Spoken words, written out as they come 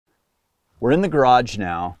We're in the garage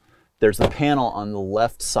now. There's a panel on the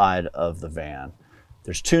left side of the van.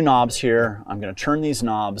 There's two knobs here. I'm going to turn these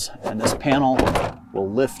knobs and this panel will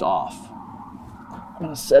lift off. I'm going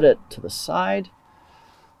to set it to the side.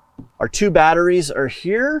 Our two batteries are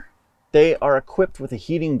here. They are equipped with a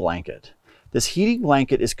heating blanket. This heating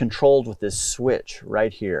blanket is controlled with this switch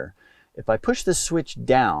right here. If I push this switch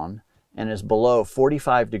down and is below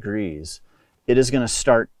 45 degrees, it is going to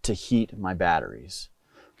start to heat my batteries.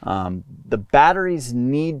 The batteries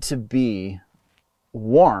need to be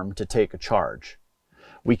warm to take a charge.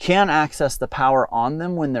 We can access the power on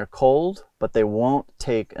them when they're cold, but they won't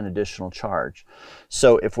take an additional charge.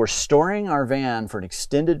 So if we're storing our van for an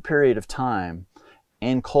extended period of time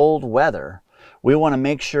in cold weather, we want to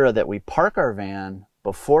make sure that we park our van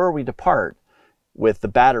before we depart with the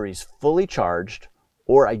batteries fully charged,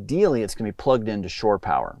 or ideally it's going to be plugged into shore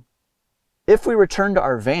power. If we return to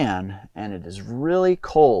our van and it is really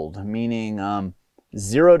cold, meaning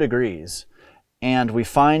 0 degrees, and we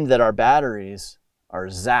find that our batteries are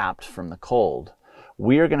zapped from the cold,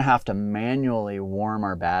 we are going to have to manually warm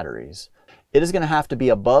our batteries. It is going to have to be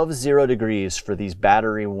above 0 degrees for these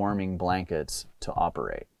battery warming blankets to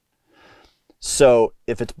operate. So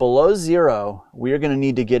if it's below 0, we are going to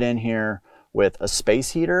need to get in here with a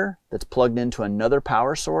space heater that's plugged into another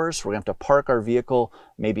power source. We're going to have to park our vehicle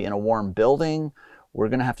maybe in a warm building. We're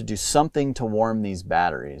going to have to do something to warm these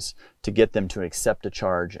batteries to get them to accept a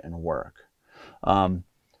charge and work.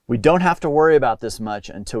 We don't have to worry about this much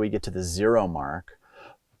until we get to the 0 mark,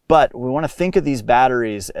 but we want to think of these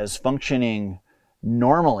batteries as functioning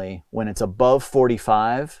normally when it's above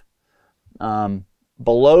 45.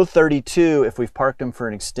 Below 32, if we've parked them for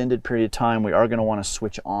an extended period of time, we are going to want to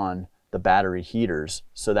switch on the battery heaters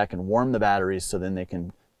so that can warm the batteries so then they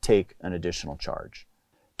can take an additional charge.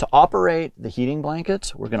 To operate the heating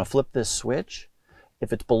blankets, we're going to flip this switch.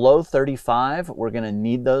 If it's below 35, we're going to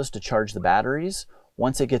need those to charge the batteries.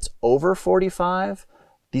 Once it gets over 45,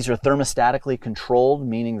 these are thermostatically controlled,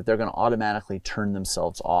 meaning that they're going to automatically turn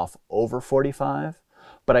themselves off over 45.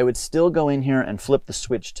 But I would still go in here and flip the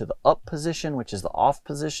switch to the up position, which is the off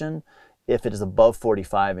position, if it is above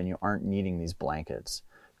 45 and you aren't needing these blankets,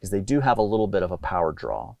 because they do have a little bit of a power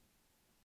draw.